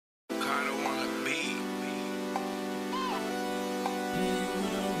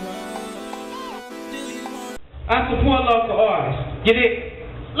I support local artists. Get it?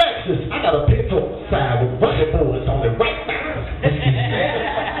 Lexus, I got a pistol side with running bullets on the right side.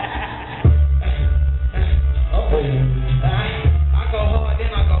 I go hard, then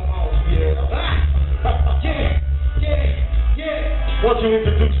I go home. Yeah. Why don't you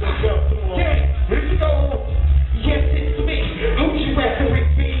introduce yourself to him? Here you go. Yes, it's me. Gucci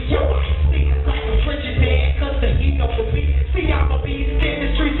rhetoric me. Yo, I see it like a frigid man, cause the heat of the beat. See, I'm a beast in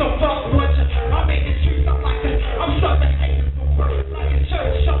the streets, so fuck what you. I'm in the streets, I'm like this. I'm serving haters for words like a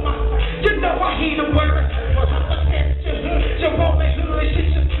church. Show my, you know I hear the word. I'm a test your hood, your woman hood,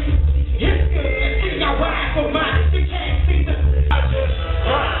 shit your street. It's good, see, I ride for mine. You can't see the. I just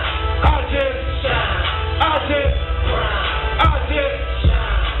rhyme, I just shine, I just rhyme, I just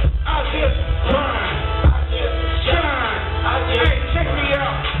shine, I just rhyme. Hey, check me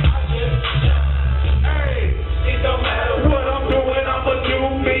out. Hey, it don't matter what I'm doing, I'ma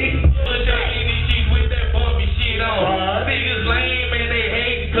do me. With that Barbie shit on. Niggas lame and they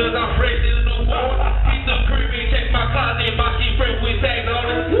hate cause I'm fresh in the water. Hit the crib and check my closet, my shit fresh with tags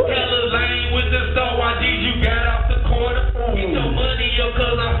on it. Hella lame with the store, why did you got off the corner? Get your money up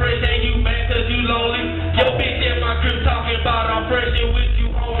cause I'm fresh and you mad cause you lonely. Your bitch at my crib talking about I'm fresh and with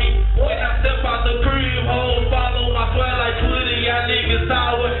you, homie. When I step out the crib, hoes follow my swag like Twitter. Y'all niggas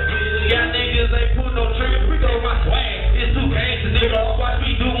sour. Y'all niggas ain't put no trigger. We go my swag. It's too gangster, nigga. Watch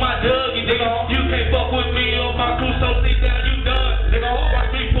me do my Dougie, nigga. You can't fuck with me on my crew, so sit down, you done. Nigga, watch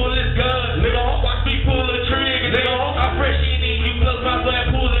me pull this gun. Nigga, watch me pull a trigger. Nigga, I'm fresh in it. You plus my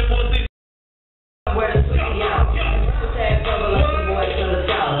swag, pull that boy. Where the city out? Put that bubble up, the boys to the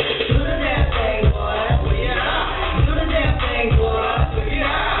south. Do the damn thing, boy. Do the damn thing, boy.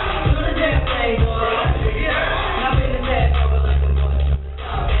 Do the damn thing, boy. Now bring the tag bubble like the boys to the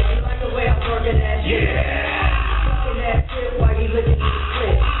south. You like the way I'm working that shit? Talking that shit while you looking at the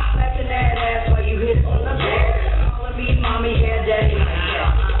clip. Slapping that ass while you hit it on the back. Calling me mommy and daddy like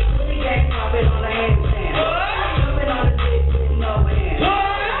that. Put the gang popping on a handstand. Jumping on the dick with no hand.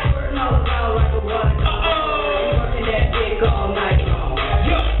 Squirting all around like a water cone. Working that dick all night long.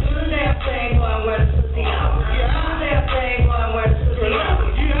 Do the damn thing, boy, where the pussy out. Do the damn thing, boy, where the pussy out.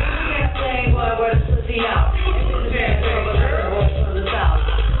 Do the damn thing, boy, where the pussy out. And do the damn thing, like the boys from the south.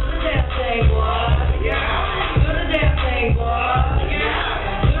 Do the damn thing, boy. Do the damn thing, boy.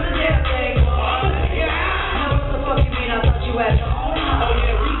 Do the damn thing, boy. Now what the fuck you mean? I thought you had your own house. Oh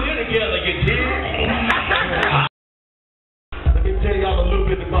yeah, we did together, you did. Let me tell y'all a little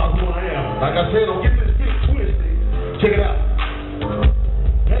bit about who I am. Like I said, don't get this shit twisted. Check it out.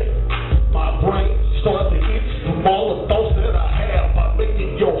 Hey, my brain starts to itch from all the thoughts that I have by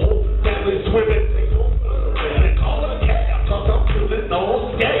making your whole family swimming. And call it a cab, cause I'm feeling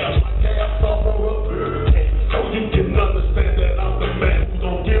no scabs. My calves are for a bird. So you can understand that I'm the man who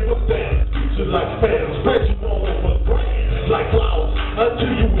don't give a damn. Future like spam, spread you all over grand. Like flowers,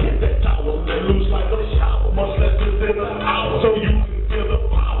 until you hit that tower. Let loose like a shower, much less than an hour. So you can feel the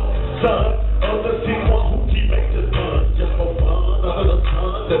power, son of the C1 who keep making fun. Just for fun, under the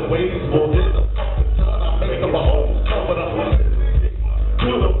sun that weighs more than a fucking ton. I make them a whole cover the hundred. To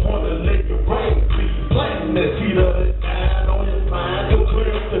the point of let your brain bleed. Planting that seed of the nine on your mind. To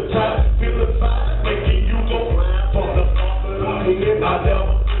clear up the time, feeling fine. Making you go blind from the top of the head. I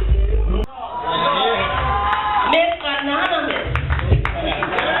never forget. Miss Anonymous.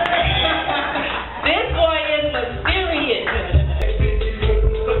 This boy is mysterious.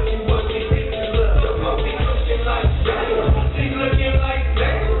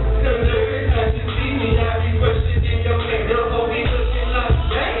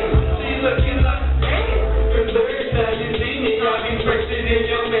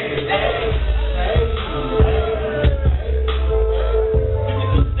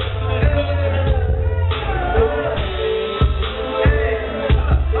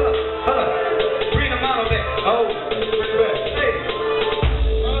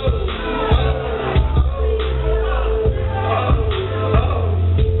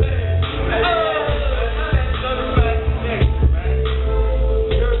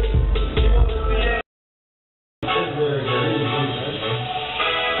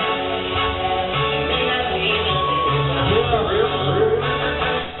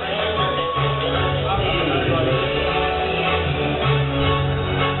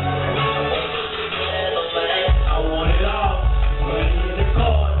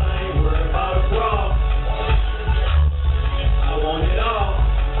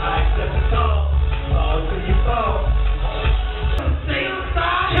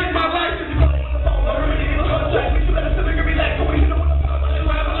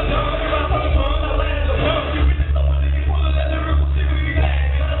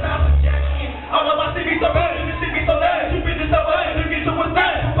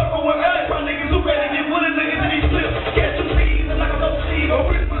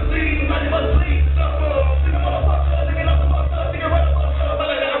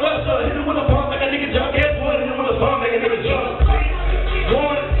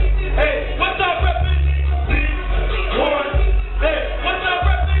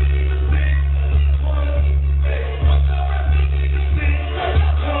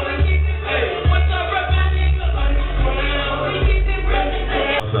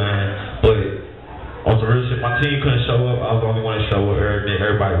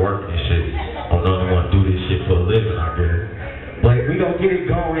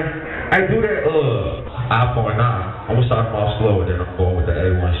 iPhone 9. I'm gonna start off slow and then I'm going with the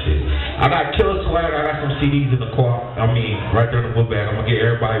A1 shit. I got killer swag, I got some CDs in the car. I mean, right there in the book bag. I'm gonna get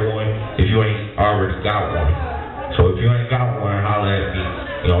everybody one if you ain't already got one. So if you ain't got one, holler at me.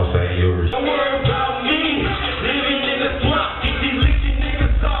 You know what I'm saying? You'll receive. Don't worry about me. Living in the swamp, get these leeching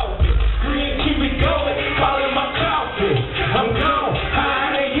niggas off. Green, keep it going. Calling my coffee. I'm gone.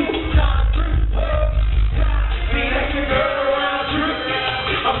 Higher than you. Time 3. See that your girl around trip.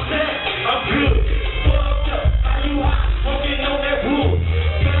 I'm set. I'm good. Fucked up. How you hot? Smoking on that wood.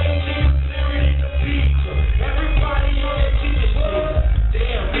 Same niggas staring at the pizza. Everybody on that chicken shit.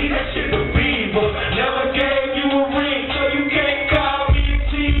 Damn, see that shit the beaver. Never gave you a ring, so you can't call me a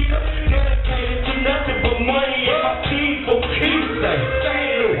cheater. Dedicated to nothing but money and my people. East Side,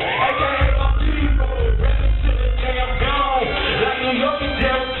 St. Louis, aka my people. Rapping till the day I'm gone. Like New York and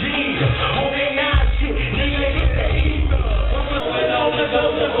Del Gina. On that 9 shit, nigga, hit the ether. When all the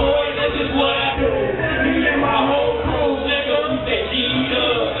other boys, this is what I do. Me and my whole crew, nigga, we say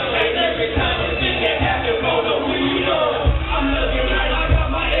cheater. And every time I see that happen, roll the weed up. I'm looking right, I got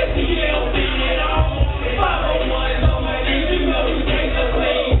my STL thinking on. 501 on my knees, you know you can't just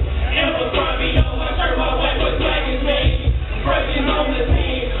leave. Ever find me on my shirt, my wife was swagging me. Breaking on the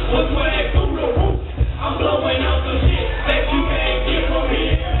scene, was swag through the roof. I'm blowing out some shit that you can't get from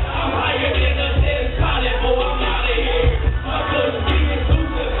here. I'm higher than the 10 pilot, boy, I'm out of here. My cousin be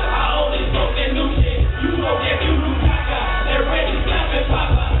exclusive, I only smoke that new shit. You smoke that new Taka, that ready slapping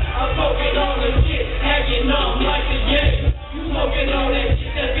papa. I'm smoking on the shit, hacking numb like the yay. You smoking on that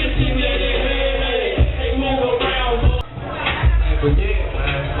shit that 15 minute head. They move around, boy. But yeah,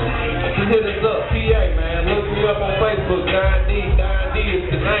 man, just hit us up, PA, man. Look me up on Facebook, Don D. Don D is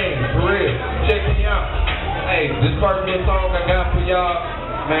the name, for real. Check me out. Hey, this first little song I got for y'all,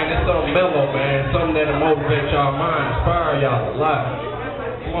 man, it's something mellow, man. Something that'll motivate y'all mind, inspire y'all a lot.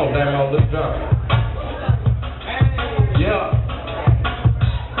 Come on, Damo, let's drop it. Yeah.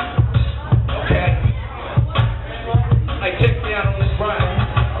 Okay. Hey, check me out on this ride.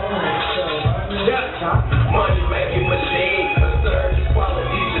 Yeah. Money making machine, concerned with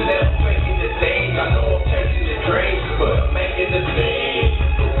qualities and never making the things. I know I'm chasing the dreams, but I'm making the thing.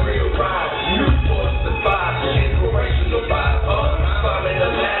 The real ride, new force the vibe, inspirational vibe. Climbing the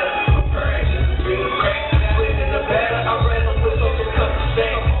ladder, preparing to be the crack. Living the better, I ran up with social cups of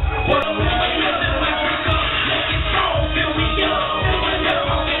sex.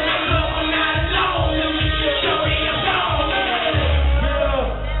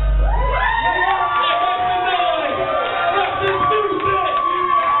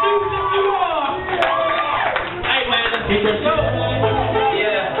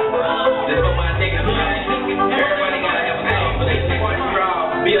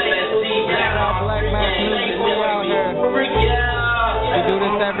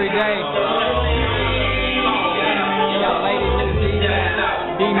 Every day. Ladies and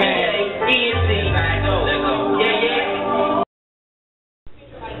D-Man. Recently,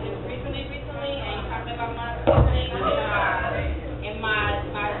 and you talked about my thing, and my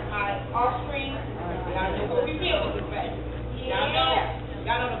offspring. Y'all know what we feel with this fact. Y'all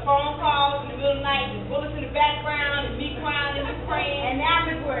know the phone calls in the middle of the night, the bullets in the background, and me crying and me praying. And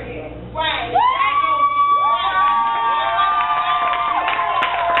now look where it is. Right.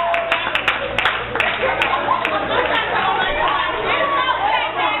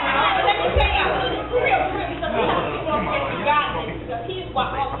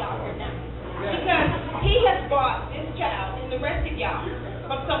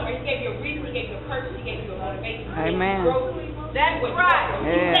 Amen. That's what right.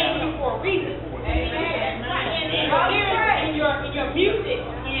 He's saving you for a reason. Amen. And in your music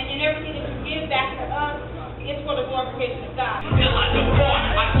and everything that you give back to us, it's for the glorification of God. Feel like the part,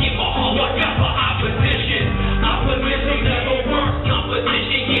 I give my all I got for opposition. Opposition never works,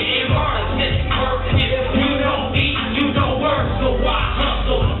 competition getting worse. It's work. If you don't eat, you don't work. So why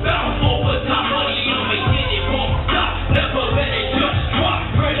hustle? Bounce over top money, I'ma get it, won't stop. Never let it just drop.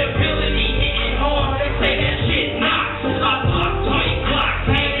 Credibility hitting hard, they say that shit not. I pop tight clocks,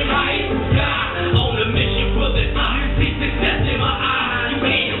 hanging high as the sky. On a mission for the top, see success in my eyes. You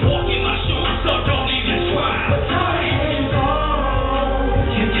can't walk in my shoes, so don't even try. Time is on.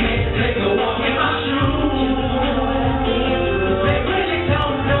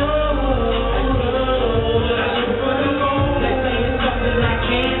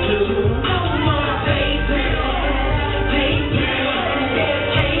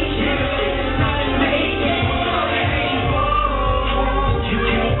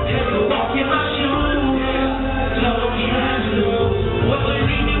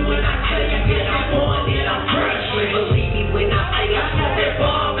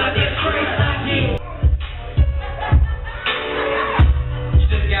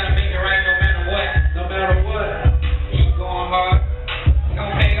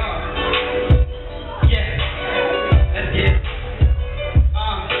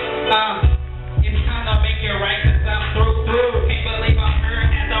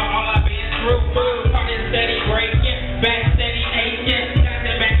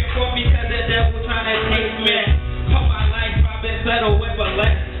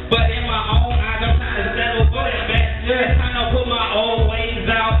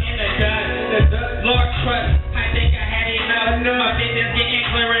 getting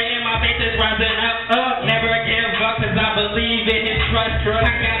clearer and my faith is rising up. Never give up cause I believe in his trust.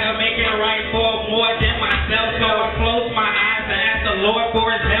 I gotta make it right for more than myself. So I close my eyes and ask the Lord for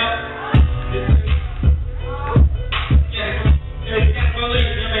his help.